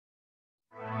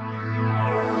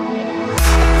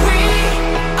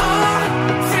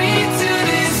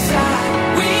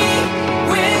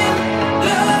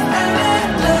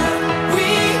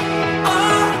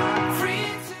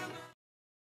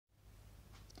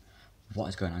What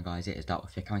is going on, guys? It is Dark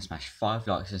with Can we smash 5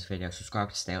 likes on this video, subscribe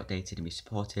to stay updated and be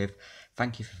supportive.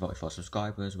 Thank you for 44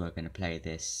 subscribers. We're going to play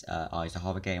this Eyes of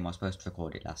Horror game. I was supposed to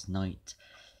record it last night,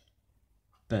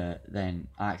 but then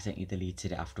I accidentally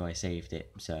deleted it after I saved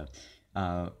it, so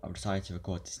I've decided to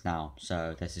record this now.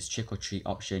 So there's this trick or treat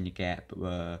option you get, but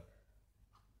we're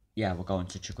going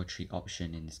to trick or treat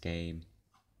option in this game.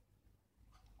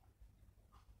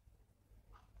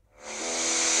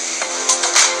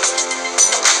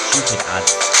 Stupid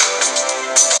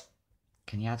ads.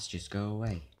 Can the ads just go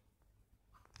away?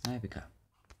 There we go.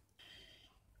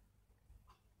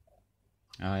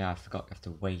 Oh yeah, I forgot you have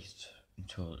to wait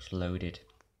until it's loaded.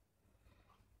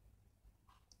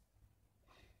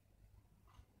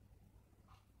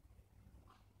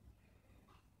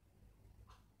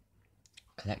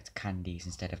 Collect candies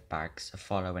instead of bags.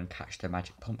 Follow and catch the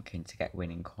magic pumpkin to get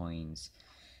winning coins.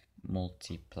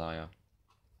 Multiplier.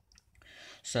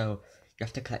 So you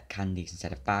have to collect candies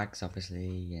instead of bags,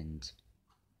 obviously, and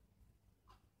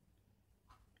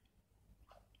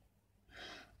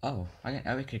oh, I didn't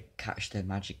know we could catch the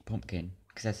magic pumpkin,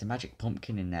 because there's a magic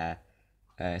pumpkin in there.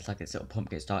 It's like this little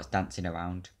pumpkin that starts dancing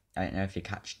around. I don't know if you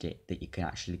catched it, that you can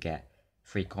actually get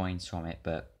free coins from it,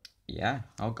 but yeah,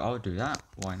 I'll do that.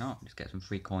 Why not? Just get some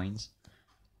free coins.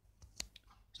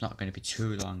 It's not going to be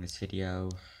too long, this video.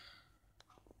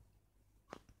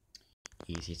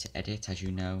 Easy to edit, as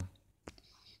you know.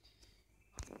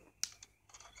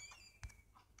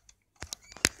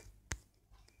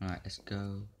 Alright, let's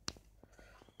go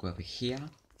over here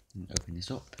and open this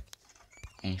up.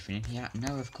 Anything in here?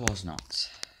 No, of course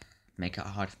not. Make it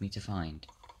hard for me to find.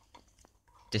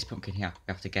 This pumpkin here,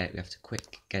 we have to get it, we have to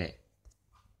quick get it.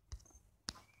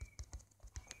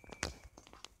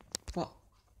 What?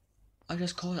 I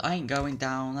just called it, I ain't going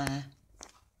down there.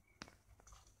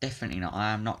 Definitely not,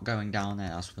 I am not going down there,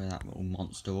 that's where that little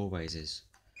monster always is.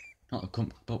 Not the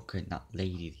pumpkin, that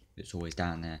lady that's always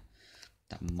down there.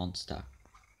 That monster.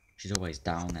 She's always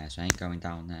down there, so I ain't going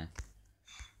down there.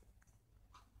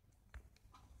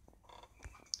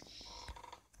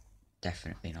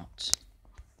 Definitely not.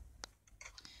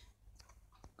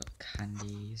 Got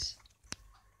candies.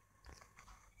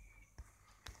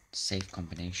 Safe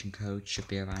combination code should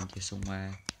be around here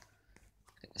somewhere.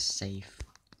 Get the safe.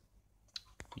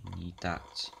 You need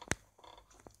that.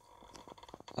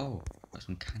 Oh, got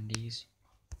some candies.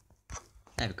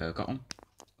 There we go, got them.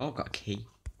 Oh, got a key.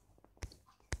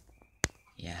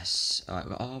 Yes. Alright,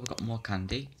 we've got more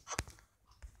candy.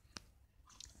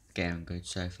 Getting good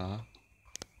so far.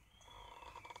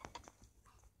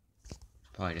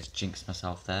 Probably just jinxed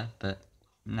myself there, but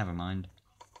never mind.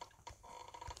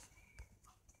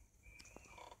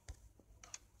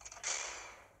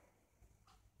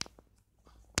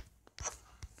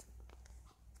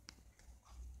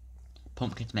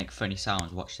 Pumpkins make funny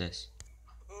sounds, watch this.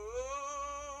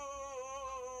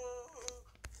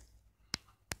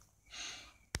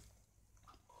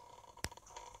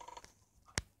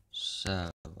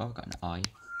 So, I've got an eye.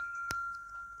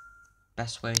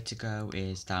 Best way to go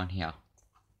is down here.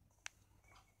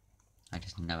 I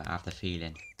just know it, I have the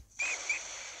feeling.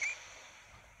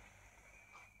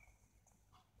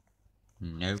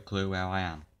 No clue where I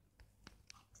am.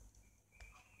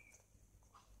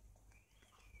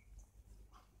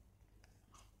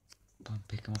 Come on,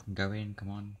 pick them up and go in,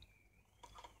 come on.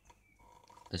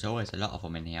 There's always a lot of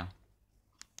them in here.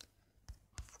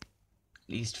 At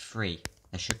least 3.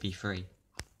 There should be 3.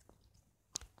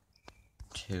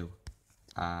 2.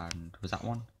 And was that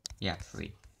 1? Yeah,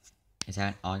 3. Is there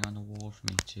an eye on the wall for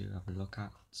me to have a look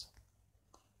at?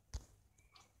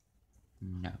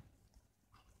 No.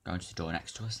 Going to the door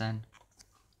next to us then.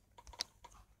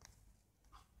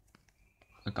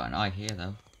 We've got an eye here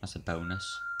though. That's a bonus.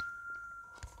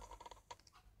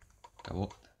 Go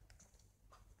up.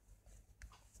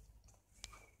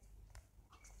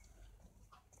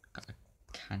 Got a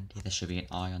candy. There should be an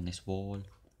eye on this wall.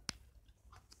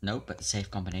 Nope, but the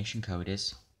safe combination code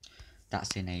is.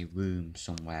 That's in a room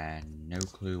somewhere, no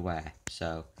clue where.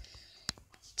 So,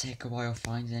 take a while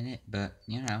finding it, but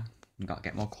you know, you got to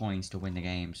get more coins to win the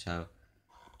game. So,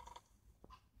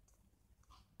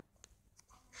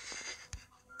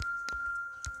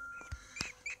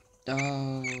 oh,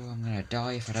 I'm gonna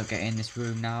die if I don't get in this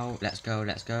room now. Let's go,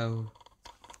 let's go.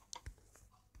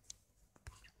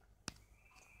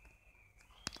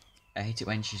 I hate it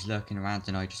when she's lurking around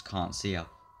and I just can't see her.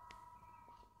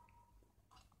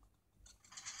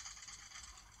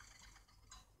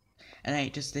 And then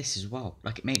it does this as well.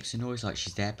 Like, it makes a noise like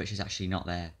she's there, but she's actually not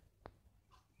there.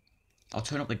 I'll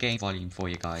turn up the game volume for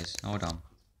you guys. Hold on.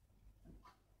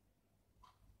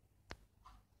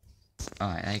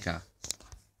 Alright, there you go.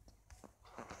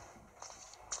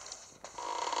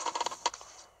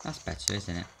 That's better,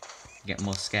 isn't it? You get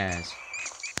more scares.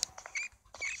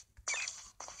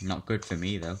 Not good for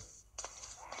me, though.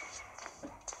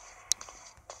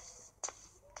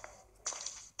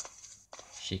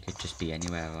 She could just be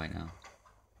anywhere right now.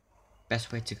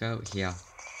 Best way to go? Here.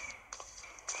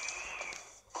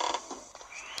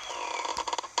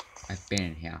 I've been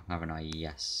in here, haven't I?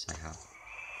 Yes, I have.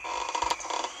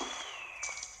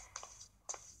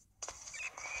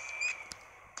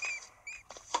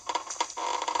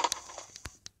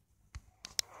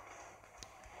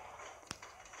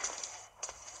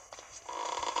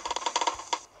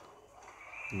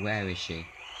 Where is she?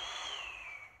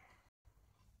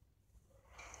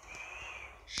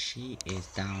 She is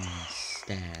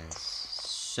downstairs.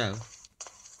 So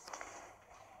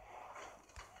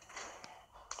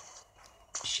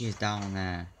she is down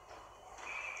there.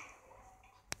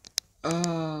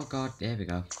 Oh god, there we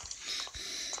go.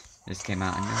 This came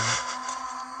out of nowhere.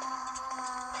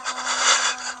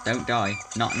 Don't die.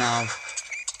 Not now.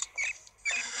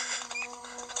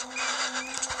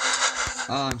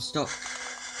 Oh, I'm stuck.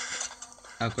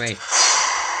 Oh great.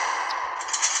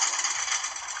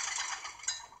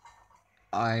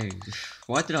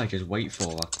 Why did I just wait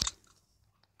for her?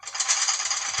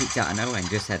 Peeked out of nowhere and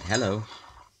just said hello.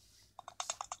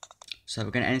 So we're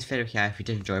going to end this video here. If you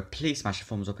did enjoy, please smash a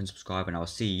thumbs up and subscribe, and I will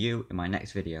see you in my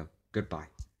next video. Goodbye.